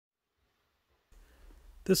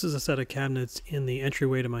This is a set of cabinets in the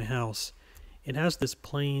entryway to my house. It has this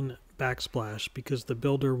plain backsplash because the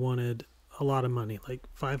builder wanted a lot of money, like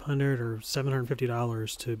 $500 or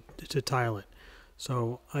 $750 to tile it.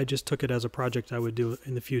 So I just took it as a project I would do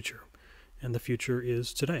in the future, and the future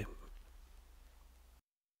is today.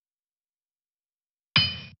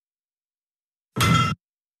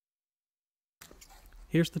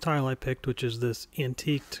 Here's the tile I picked, which is this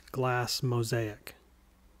antiqued glass mosaic.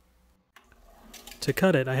 To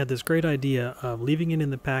cut it, I had this great idea of leaving it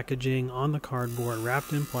in the packaging on the cardboard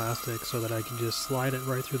wrapped in plastic so that I could just slide it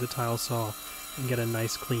right through the tile saw and get a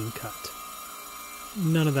nice clean cut.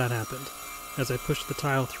 None of that happened. As I pushed the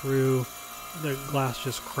tile through, the glass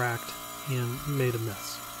just cracked and made a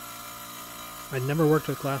mess. I'd never worked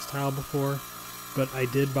with glass tile before, but I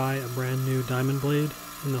did buy a brand new diamond blade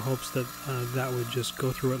in the hopes that that would just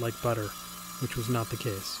go through it like butter, which was not the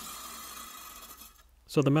case.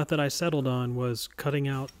 So the method I settled on was cutting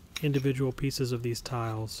out individual pieces of these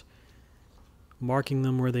tiles, marking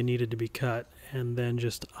them where they needed to be cut, and then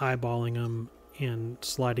just eyeballing them and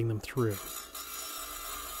sliding them through.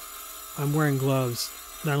 I'm wearing gloves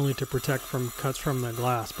not only to protect from cuts from the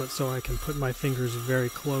glass, but so I can put my fingers very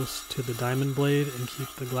close to the diamond blade and keep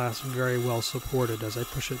the glass very well supported as I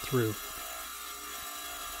push it through.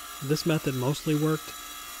 This method mostly worked.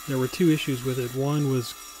 There were two issues with it. One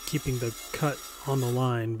was keeping the cut on the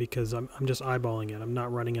line because I'm just eyeballing it. I'm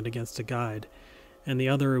not running it against a guide. And the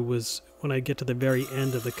other was when I get to the very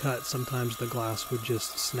end of the cut, sometimes the glass would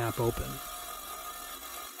just snap open.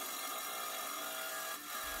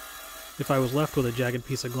 If I was left with a jagged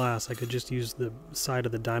piece of glass, I could just use the side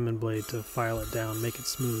of the diamond blade to file it down, make it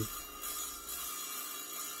smooth.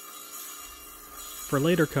 For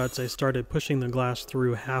later cuts, I started pushing the glass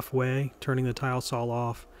through halfway, turning the tile saw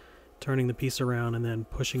off, turning the piece around, and then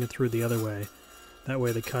pushing it through the other way. That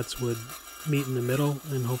way the cuts would meet in the middle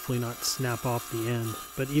and hopefully not snap off the end,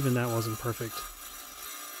 but even that wasn't perfect.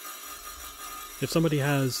 If somebody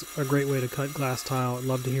has a great way to cut glass tile, I'd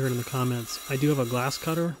love to hear it in the comments. I do have a glass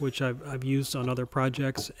cutter, which I've used on other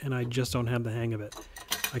projects, and I just don't have the hang of it.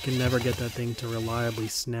 I can never get that thing to reliably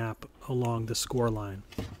snap along the score line.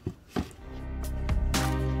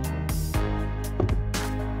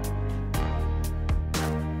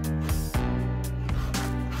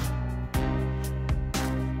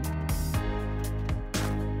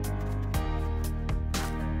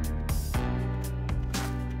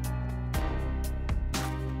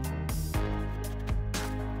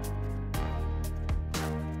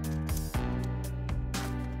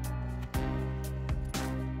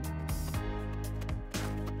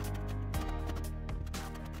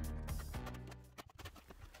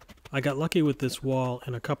 I got lucky with this wall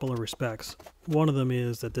in a couple of respects. One of them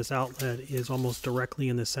is that this outlet is almost directly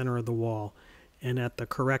in the center of the wall and at the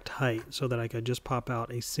correct height so that I could just pop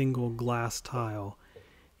out a single glass tile,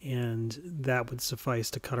 and that would suffice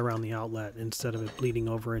to cut around the outlet instead of it bleeding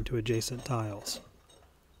over into adjacent tiles.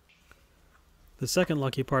 The second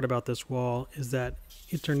lucky part about this wall is that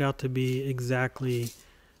it turned out to be exactly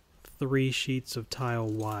 3 sheets of tile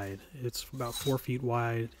wide. It's about 4 feet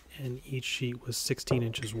wide, and each sheet was 16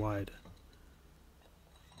 inches wide.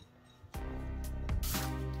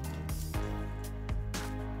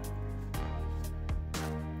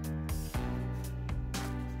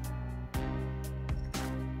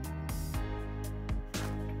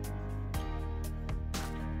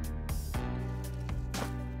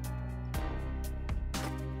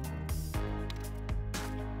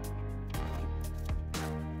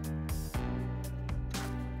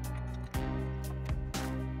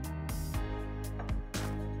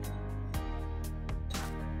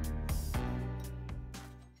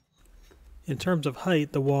 In terms of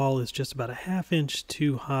height, the wall is just about a ½ inch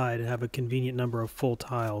too high to have a convenient number of full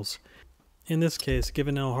tiles. In this case,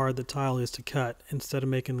 given how hard the tile is to cut, instead of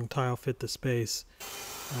making the tile fit the space,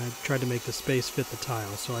 I tried to make the space fit the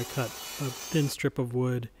tile. So I cut a thin strip of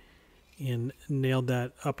wood and nailed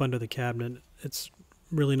that up under the cabinet. It's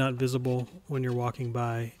really not visible when you're walking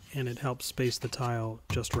by, and it helps space the tile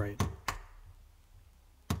just right.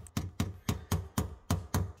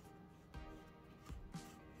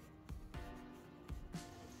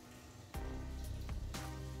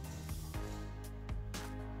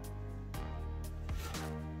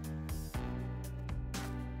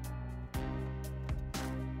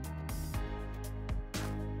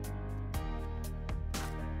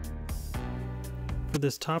 For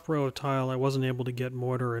this top row of tile, I wasn't able to get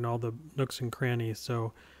mortar in all the nooks and crannies,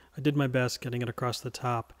 so I did my best getting it across the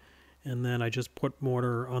top, and then I just put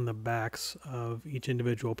mortar on the backs of each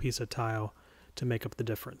individual piece of tile to make up the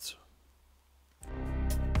difference.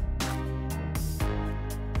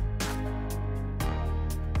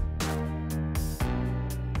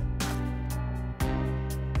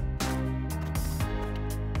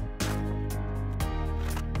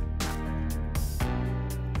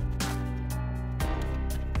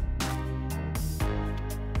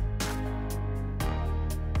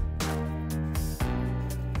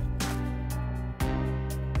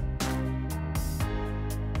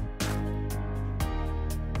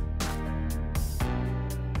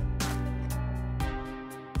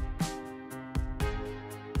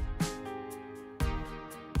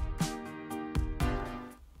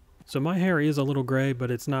 So my hair is a little gray, but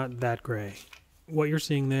it's not that gray. What you're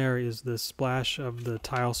seeing there is the splash of the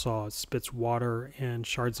tile saw. It spits water and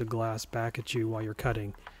shards of glass back at you while you're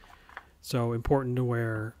cutting. So important to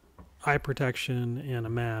wear eye protection and a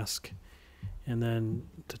mask, and then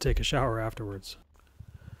to take a shower afterwards.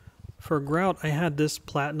 For grout, I had this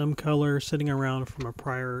platinum color sitting around from a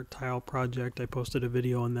prior tile project. I posted a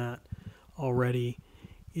video on that already.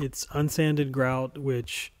 It's unsanded grout,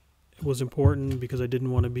 which was important because I didn't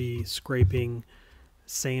want to be scraping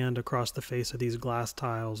sand across the face of these glass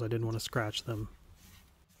tiles. I didn't want to scratch them.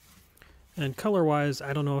 And color-wise,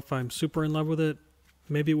 I don't know if I'm super in love with it.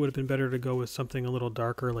 Maybe it would have been better to go with something a little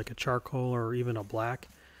darker, like a charcoal or even a black.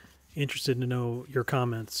 Interested to know your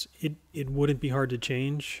comments. It wouldn't be hard to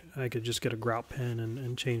change. I could just get a grout pen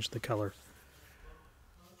and change the color.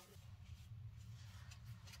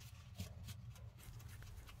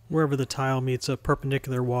 Wherever the tile meets a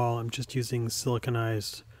perpendicular wall, I'm just using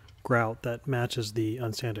siliconized grout that matches the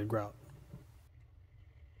unsanded grout.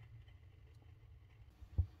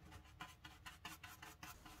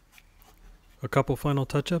 A couple final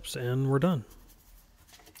touch-ups and we're done.